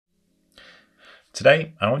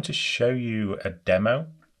Today, I want to show you a demo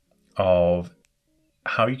of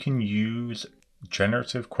how you can use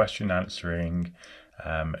generative question answering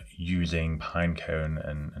using Pinecone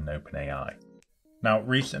and OpenAI. Now,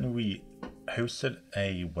 recently we hosted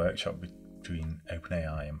a workshop between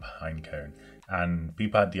OpenAI and Pinecone, and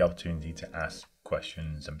people had the opportunity to ask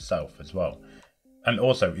questions themselves as well. And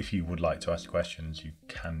also, if you would like to ask questions, you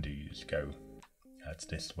can do, just go to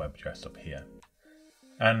this web address up here.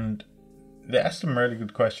 And they asked some really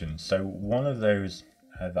good questions. So one of those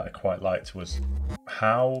that I quite liked was,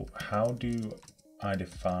 how do I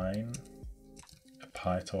define a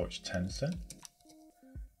PyTorch tensor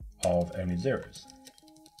of only zeros?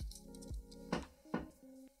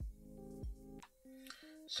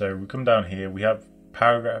 So we come down here, we have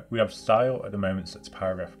paragraph, we have style at the moment, so it's a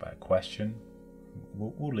paragraph about a question.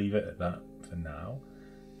 We'll leave it at that for now.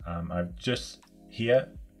 I've just here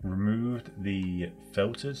removed the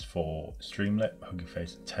filters for Streamlit, Hugging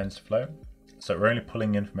Face, and TensorFlow. So we're only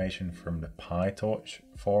pulling information from the PyTorch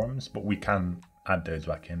forums, but we can add those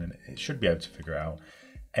back in and it should be able to figure it out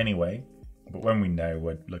anyway. But when we know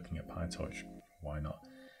we're looking at PyTorch, why not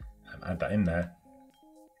add that in there?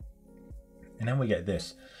 And then we get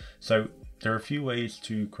this. So there are a few ways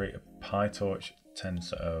to create a PyTorch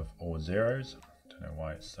tensor of all zeros. Don't know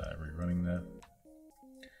why it's rerunning there.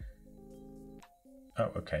 Oh,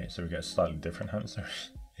 okay, so we get a slightly different answer.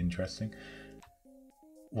 Interesting.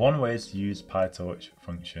 One way is to use PyTorch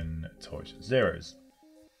function torch zeros.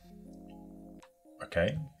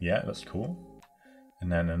 Okay, yeah, that's cool. And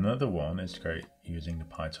then another one is great using the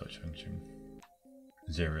PyTorch function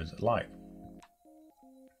zeros like.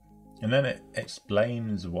 And then it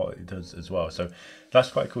explains what it does as well. So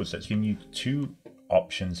that's quite cool. So it's giving you two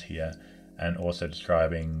options here and also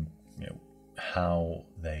describing, how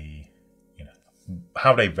they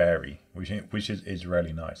vary, which is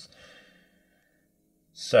really nice.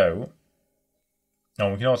 So,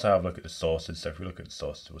 and we can also have a look at the sources. So if we look at the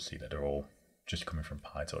sources, we'll see that they're all just coming from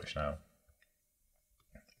PyTorch now.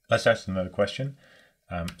 Let's ask another question.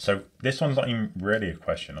 So this one's not even really a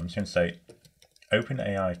question. I'm just going to say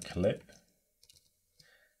OpenAI clip.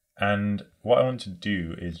 And what I want to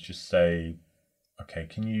do is just say, okay,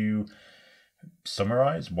 can you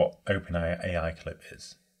summarize what OpenAI clip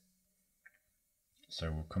is?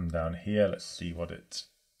 So we'll come down here. Let's see what it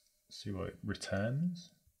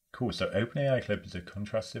returns. Cool. So OpenAI clip is a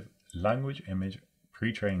contrastive language image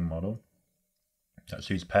pre-training model that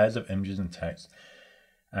sees pairs of images and text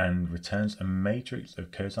and returns a matrix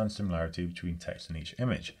of cosine similarity between text and each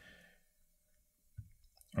image.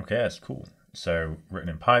 Okay, that's cool. So written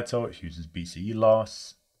in PyTorch, uses BCE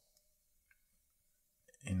loss.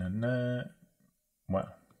 Wow.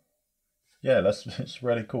 Yeah, it's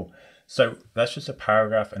really cool. So that's just a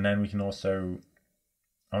paragraph, and then we can also,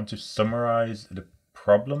 I want to summarize the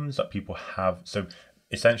problems that people have. So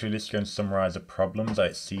essentially this is going to summarize the problems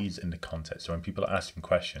that it sees in the context. So when people are asking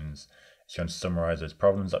questions, it's going to summarize those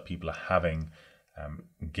problems that people are having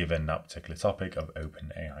given that particular topic of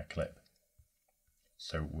OpenAI clip.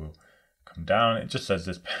 So we'll come down. It just says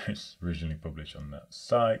this post originally published on that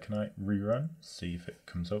site. Can I rerun? See if it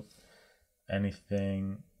comes up.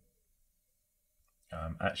 Anything?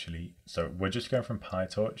 Actually, so we're just going from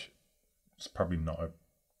PyTorch. It's probably not a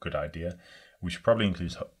good idea. We should probably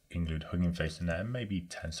include Hugging Face in there and maybe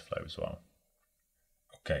TensorFlow as well.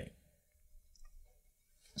 Okay.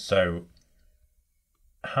 So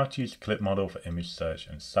how to use the clip model for image search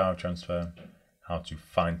and style transfer, how to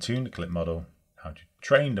fine tune the clip model, how to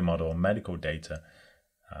train the model on medical data,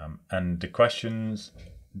 and the questions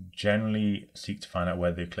generally seek to find out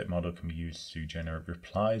whether the clip model can be used to generate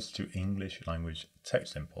replies to English language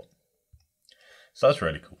text input. So that's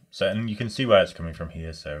really cool. So, and you can see where it's coming from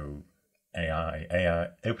here. So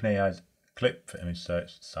OpenAI's clip for image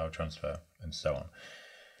search, style transfer, and so on.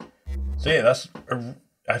 So yeah, that's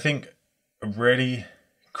I think a really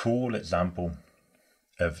cool example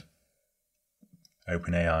of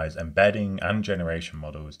OpenAI's embedding and generation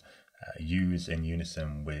models used in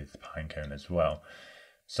unison with Pinecone as well.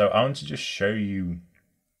 So I want to just show you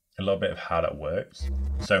a little bit of how that works.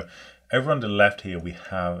 So over on the left here, we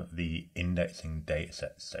have the indexing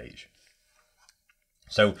dataset stage.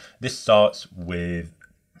 So this starts with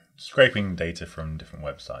scraping data from different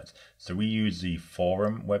websites. So we use the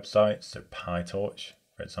forum websites, so PyTorch,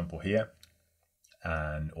 for example, here,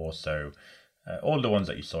 and also all the ones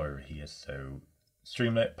that you saw over here. So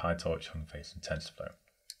Streamlit, PyTorch, Hugging Face, and TensorFlow.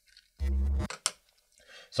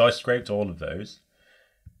 So I scraped all of those,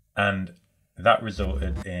 and that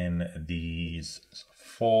resulted in these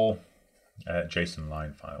 4 JSON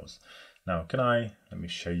line files. Now, let me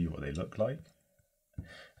show you what they look like.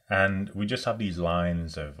 And we just have these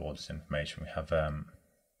lines of all this information. We have the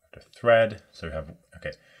thread. So we have,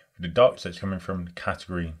 okay, the doc, so it's coming from the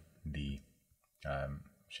category,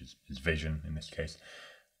 which is vision in this case,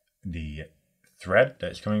 the thread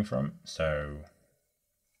that it's coming from. So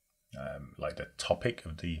like the topic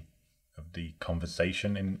of the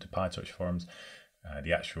conversation in the PyTorch forums,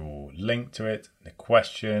 the actual link to it, the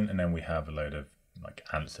question, and then we have a load of like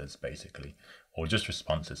answers basically, or just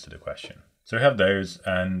responses to the question. So we have those,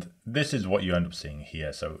 and this is what you end up seeing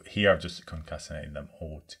here. So here I've just concatenated them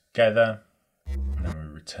all together, and then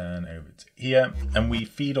we return over to here, and we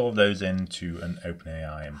feed all of those into an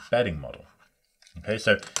OpenAI embedding model. Okay,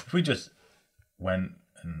 so if we just went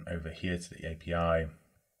over here to the API,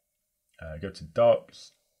 go to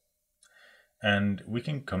docs, and we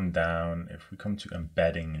can come down. If we come to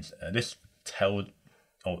embeddings, this tells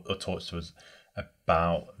or talks to us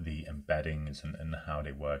about the embeddings and how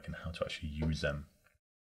they work and how to actually use them.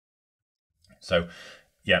 So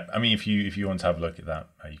yeah, I mean, if you want to have a look at that,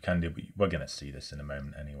 you can do, but we're going to see this in a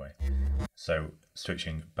moment anyway. So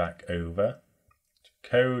switching back over to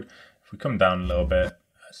code, if we come down a little bit,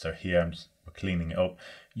 so here we're cleaning it up.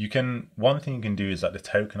 One thing you can do is that the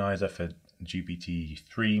tokenizer for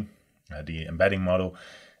GPT-3, the embedding model,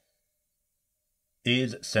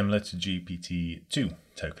 is similar to GPT-2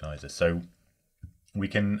 tokenizer. So we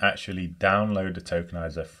can actually download the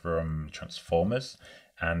tokenizer from transformers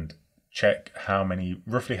and check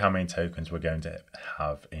roughly how many tokens we're going to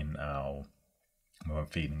have in when we're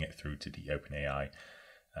feeding it through to the OpenAI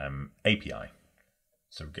API.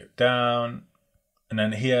 So we go down, and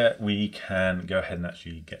then here we can go ahead and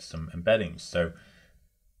actually get some embeddings. So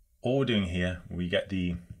all we're doing here, we get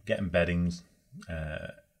the get embeddings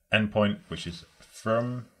endpoint, which is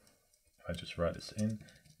from, if I just write this in,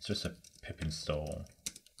 it's just a pip install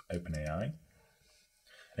OpenAI.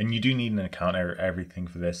 And you do need an account everything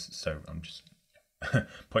for this, so I'm just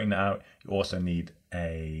pointing that out. You also need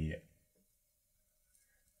a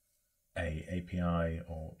API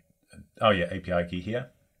or API key here.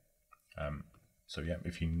 So yeah,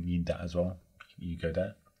 if you need that as well, you go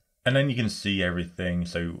there, and then you can see everything.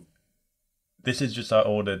 So this is just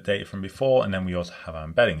all the data from before, and then we also have our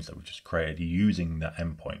embeddings that we just created using that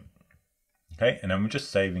endpoint. Okay, and then we're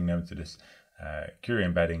just saving them to this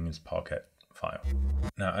QA embeddings Parquet file.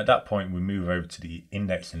 Now at that point we move over to the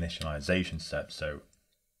index initialization step. So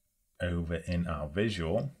over in our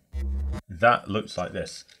visual, that looks like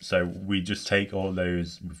this. So we just take all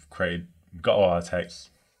those we've got all our text,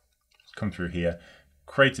 come through here,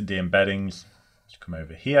 created the embeddings, come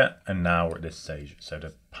over here, and now we're at this stage. So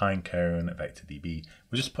the Pinecone vector DB,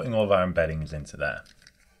 we're just putting all of our embeddings into there.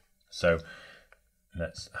 So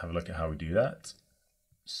let's have a look at how we do that.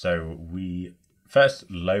 So we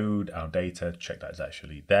first load our data, check that it's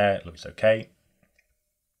actually there, it looks okay.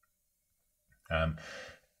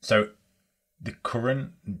 So the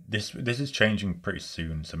current, this is changing pretty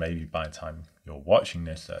soon, so maybe by the time you're watching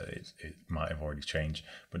this, it might have already changed,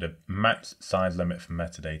 but the max size limit for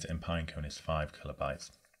metadata in Pinecone is 5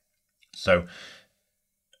 kilobytes. So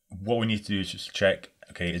what we need to do is just check,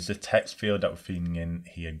 okay, is the text field that we're feeding in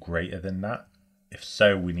here greater than that? If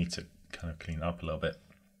so, we need to kind of clean it up a little bit.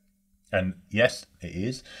 And yes, it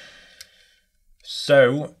is.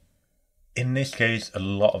 So in this case, a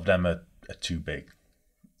lot of them are too big.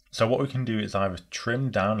 So what we can do is either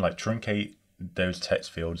trim down, like truncate those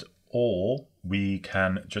text fields, or we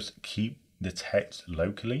can just keep the text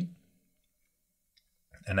locally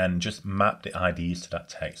and then just map the IDs to that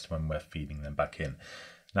text when we're feeding them back in.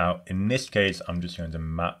 Now, in this case, I'm just going to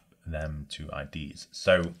map them to IDs.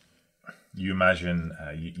 So you imagine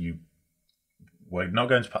we're not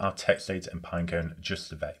going to put our text data in Pinecone, just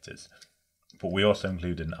the vectors, but we also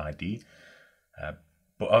include an ID.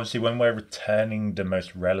 But obviously when we're returning the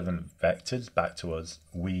most relevant vectors back to us,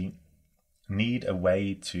 we need a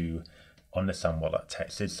way to understand what that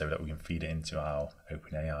text is so that we can feed it into our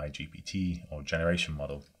OpenAI GPT or generation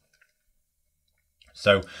model.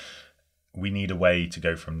 So we need a way to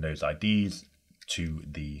go from those IDs to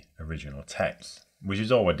the original text, which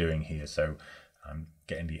is all we're doing here. So I'm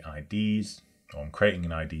getting the IDs, or I'm creating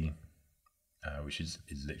an ID, which is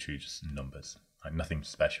literally just numbers. Like nothing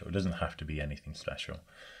special. It doesn't have to be anything special.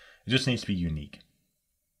 It just needs to be unique.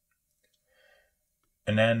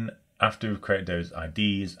 And then after we've created those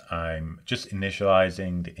IDs, I'm just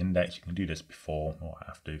initializing the index. You can do this before or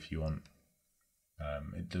after if you want.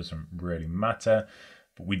 It doesn't really matter,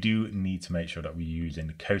 but we do need to make sure that we're using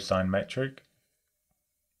the cosine metric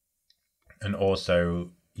and also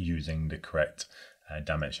using the correct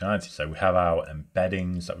dimensionality. So we have our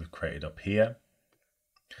embeddings that we've created up here.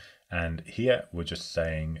 And here we're just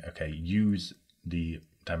saying, okay, use the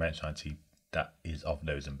dimensionality that is of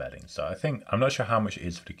those embeddings. So I think, I'm not sure how much it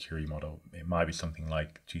is for the query model. It might be something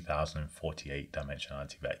like 2048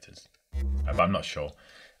 dimensionality vectors, but I'm not sure.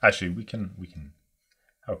 Actually, we can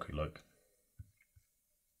have a quick look.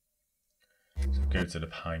 So go to the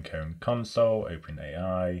Pinecone console,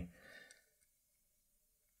 OpenAI.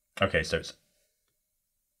 Okay, so it's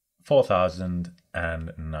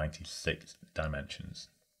 4096 dimensions.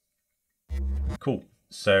 Cool.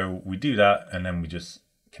 So we do that, and then we just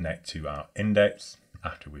connect to our index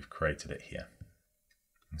after we've created it here.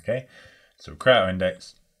 Okay, so we create our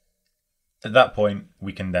index. At that point,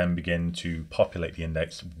 we can then begin to populate the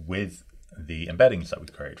index with the embeddings that we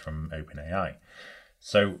created from OpenAI.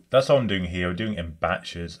 So that's all I'm doing here. We're doing in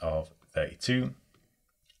batches of 32.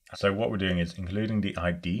 So what we're doing is including the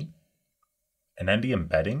ID and then the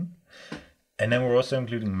embedding, and then we're also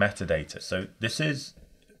including metadata. So this is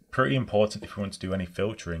pretty important if we want to do any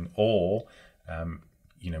filtering, or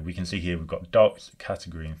we can see here we've got docs,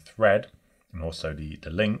 category, and thread, and also the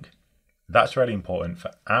link. That's really important for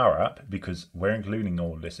our app because we're including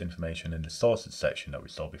all this information in the sources section that we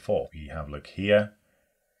saw before. We have a look here.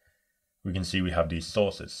 We can see we have these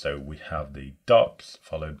sources. So we have the docs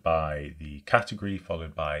followed by the category,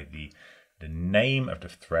 followed by the name of the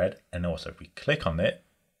thread. And also if we click on it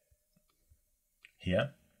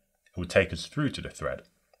here, it will take us through to the thread.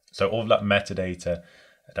 So all of that metadata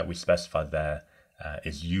that we specified there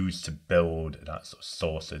is used to build that sort of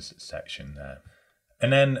sources section there.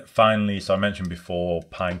 And then finally, so I mentioned before,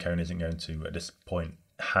 Pinecone isn't going to, at this point,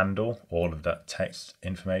 handle all of that text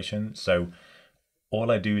information. So all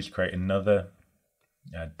I do is create another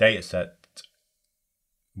data set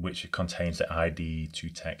which contains the ID to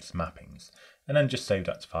text mappings, and then just save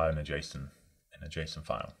that file in a JSON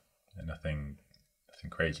file. And nothing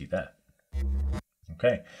crazy there.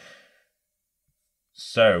 Okay.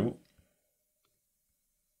 So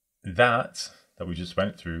that we just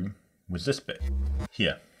went through was this bit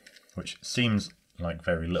here, which seems like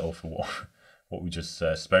very little for what we just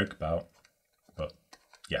spoke about, but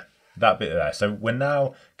yeah, that bit there. So we're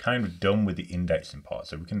now kind of done with the indexing part,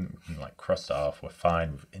 so we can like cross that off. We're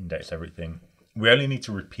fine, we've indexed everything. We only need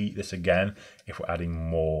to repeat this again if we're adding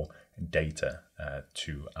more data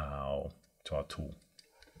to our tool.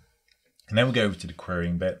 And then we go over to the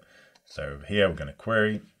querying bit. So here we're going to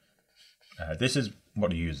query. This is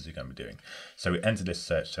what the users are going to be doing. So we enter this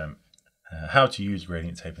search term, how to use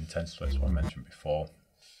gradient tape and TensorFlow, is what I mentioned before.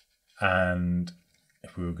 And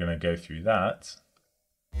if we were going to go through that,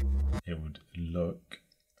 it would look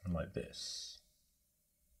like this.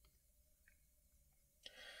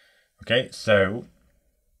 Okay, so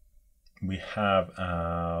we have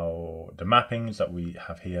the mappings that we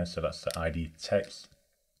have here. So that's the ID text.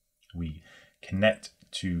 We connect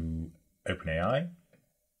to OpenAI,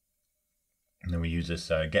 and then we use this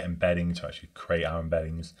get embedding to actually create our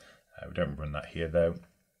embeddings. We don't run that here though.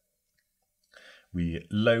 We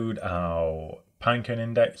load our Pinecone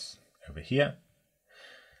index over here,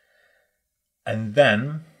 and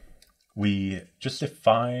then we just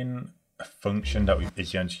define a function that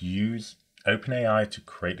is going to use OpenAI to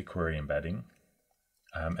create the query embedding.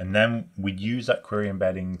 And then we use that query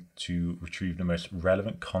embedding to retrieve the most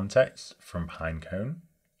relevant context from Pinecone.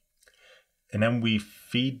 And then we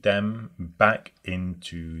feed them back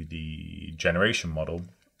into the generation model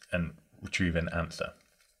and retrieve an answer.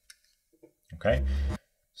 Okay,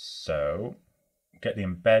 so get the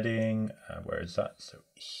embedding. Where is that? So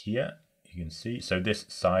here you can see. So this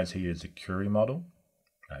size here is a query model.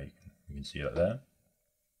 You can see that there.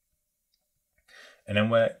 And then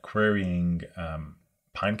we're querying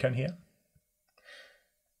Pinecone here.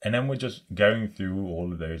 And then we're just going through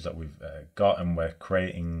all of those that we've got, and we're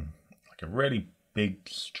creating like a really big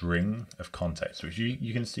string of context, which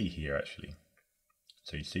you can see here actually.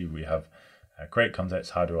 So you see we have create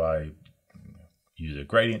context. How do I use a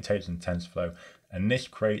gradient tapes and TensorFlow? And this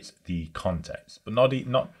creates the context, but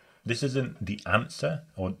this isn't the answer,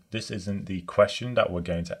 or this isn't the question that we're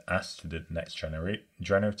going to ask to the next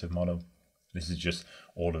generative model. This is just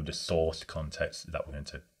all of the source context that we're going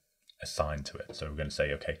to assign to it. So we're going to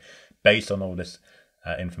say, okay, based on all this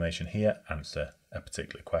information here, answer a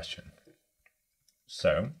particular question.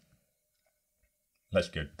 So let's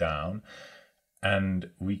go down, and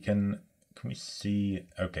can we see,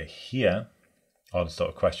 okay, here are the sort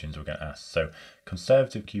of questions we're going to ask. So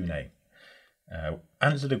conservative Q&A.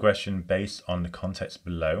 Answer the question based on the context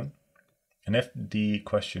below. And if the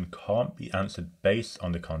question can't be answered based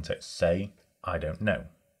on the context, say, I don't know.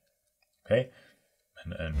 Okay,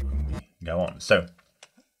 and we go on. So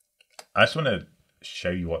I just want to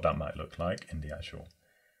show you what that might look like in the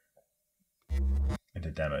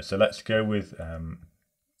demo. So let's go with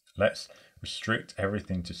let's restrict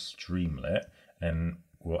everything to Streamlit, and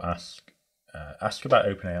we'll ask about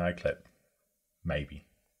OpenAI clip, maybe.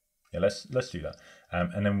 Yeah, let's do that.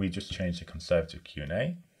 And then we just change the conservative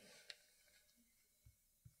Q&A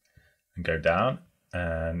and go down,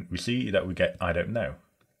 and we see that we get I don't know,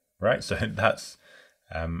 right? So that's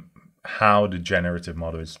how the generative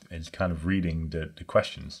model is kind of reading the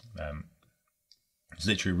questions. It's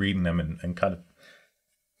literally reading them and kind of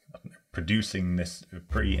producing this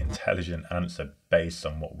pretty intelligent answer based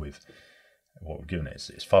on what we've given it.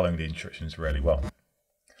 It's following the instructions really well.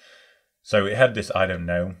 So it had this I don't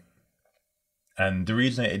know, and the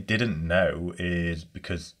reason it didn't know is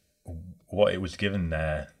because what it was given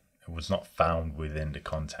there was not found within the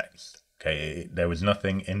context. Okay, there was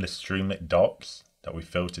nothing in the Streamlit docs that we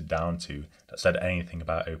filtered down to that said anything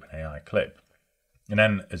about OpenAI clip. And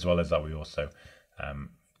then, as well as that, we also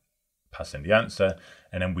passed in the answer,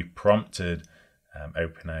 and then we prompted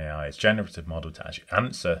OpenAI's generative model to actually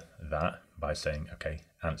answer that by saying, okay,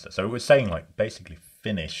 answer. So it was saying, like, basically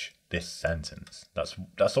finish this sentence.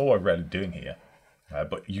 That's all we're really doing here.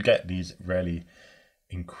 But you get these really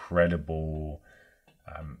incredible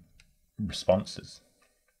responses.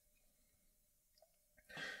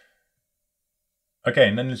 Okay,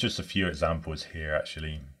 and then there's just a few examples here,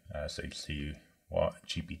 actually. So you see what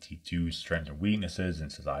GPT-2's strengths and weaknesses,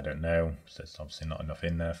 and it says, I don't know. So there's obviously not enough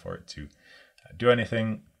in there for it to do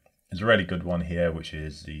anything. There's a really good one here, which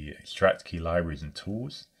is the extract key libraries and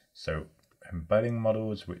tools. So embedding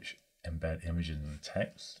models which embed images and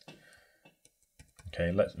text.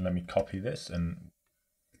 Okay, let me copy this, and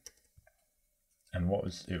what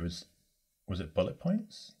was it bullet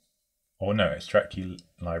points? Or no, extract key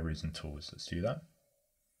libraries and tools. Let's do that.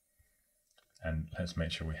 And let's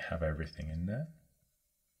make sure we have everything in there.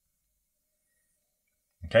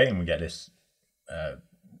 Okay, and we get this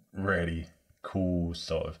really cool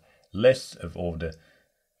sort of list of all the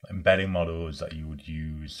embedding models that you would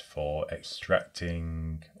use for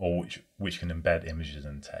extracting, or which can embed images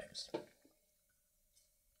and text.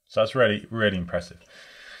 So that's really, really impressive.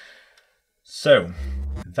 So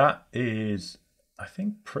that is, I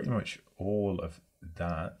think, pretty much all of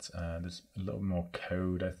that. There's a little more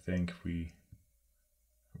code, I think, if we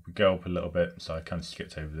go up a little bit. So I kind of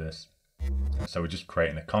skipped over this. So we're just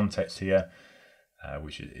creating a context here,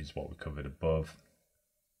 which is what we covered above.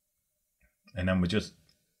 And then we're just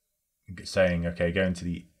saying, okay, go into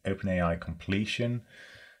the OpenAI completion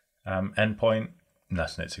endpoint, and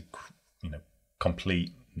that's it to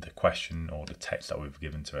complete the question or the text that we've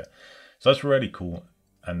given to it. So that's really cool.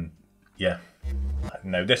 And yeah,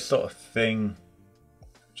 this sort of thing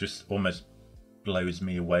just almost blows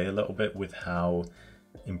me away a little bit with how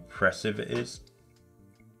impressive it is,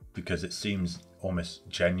 because it seems almost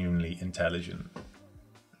genuinely intelligent.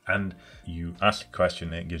 And you ask a question,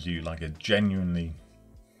 and it gives you like a genuinely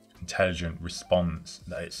intelligent response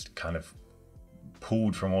that it's kind of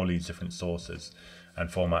pulled from all these different sources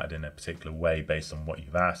and formatted in a particular way based on what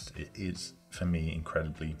you've asked. It is, for me,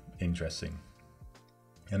 incredibly interesting.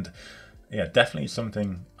 And yeah, definitely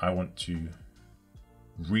something I want to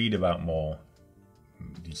read about more,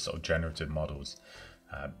 these sort of generative models,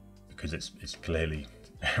 because it's clearly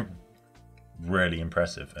really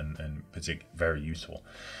impressive and particularly very useful.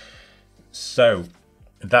 So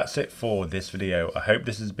that's it for this video. I hope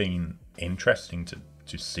this has been interesting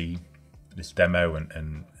to see this demo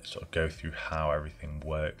and sort of go through how everything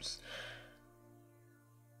works.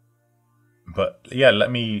 But yeah,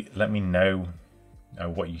 let me know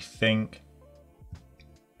what you think,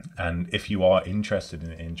 and if you are interested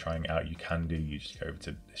in trying it out, you can do. You just go over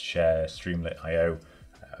to Share, Streamlit.io,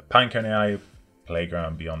 Pinecone AI,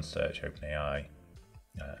 Playground, Beyond Search, OpenAI,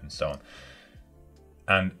 and so on.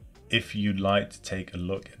 And if you'd like to take a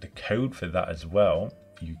look at the code for that as well,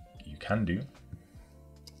 you can do.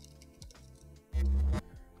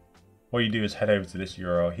 What you do is head over to this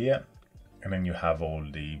URL here, and then you have all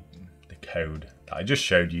the code that I just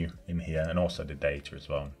showed you in here, and also the data as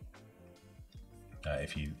well,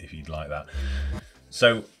 if you'd like that.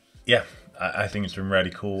 So yeah, I think it's been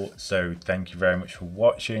really cool. So thank you very much for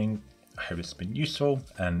watching. I hope it's been useful,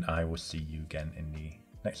 and I will see you again in the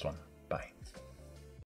next one. Bye.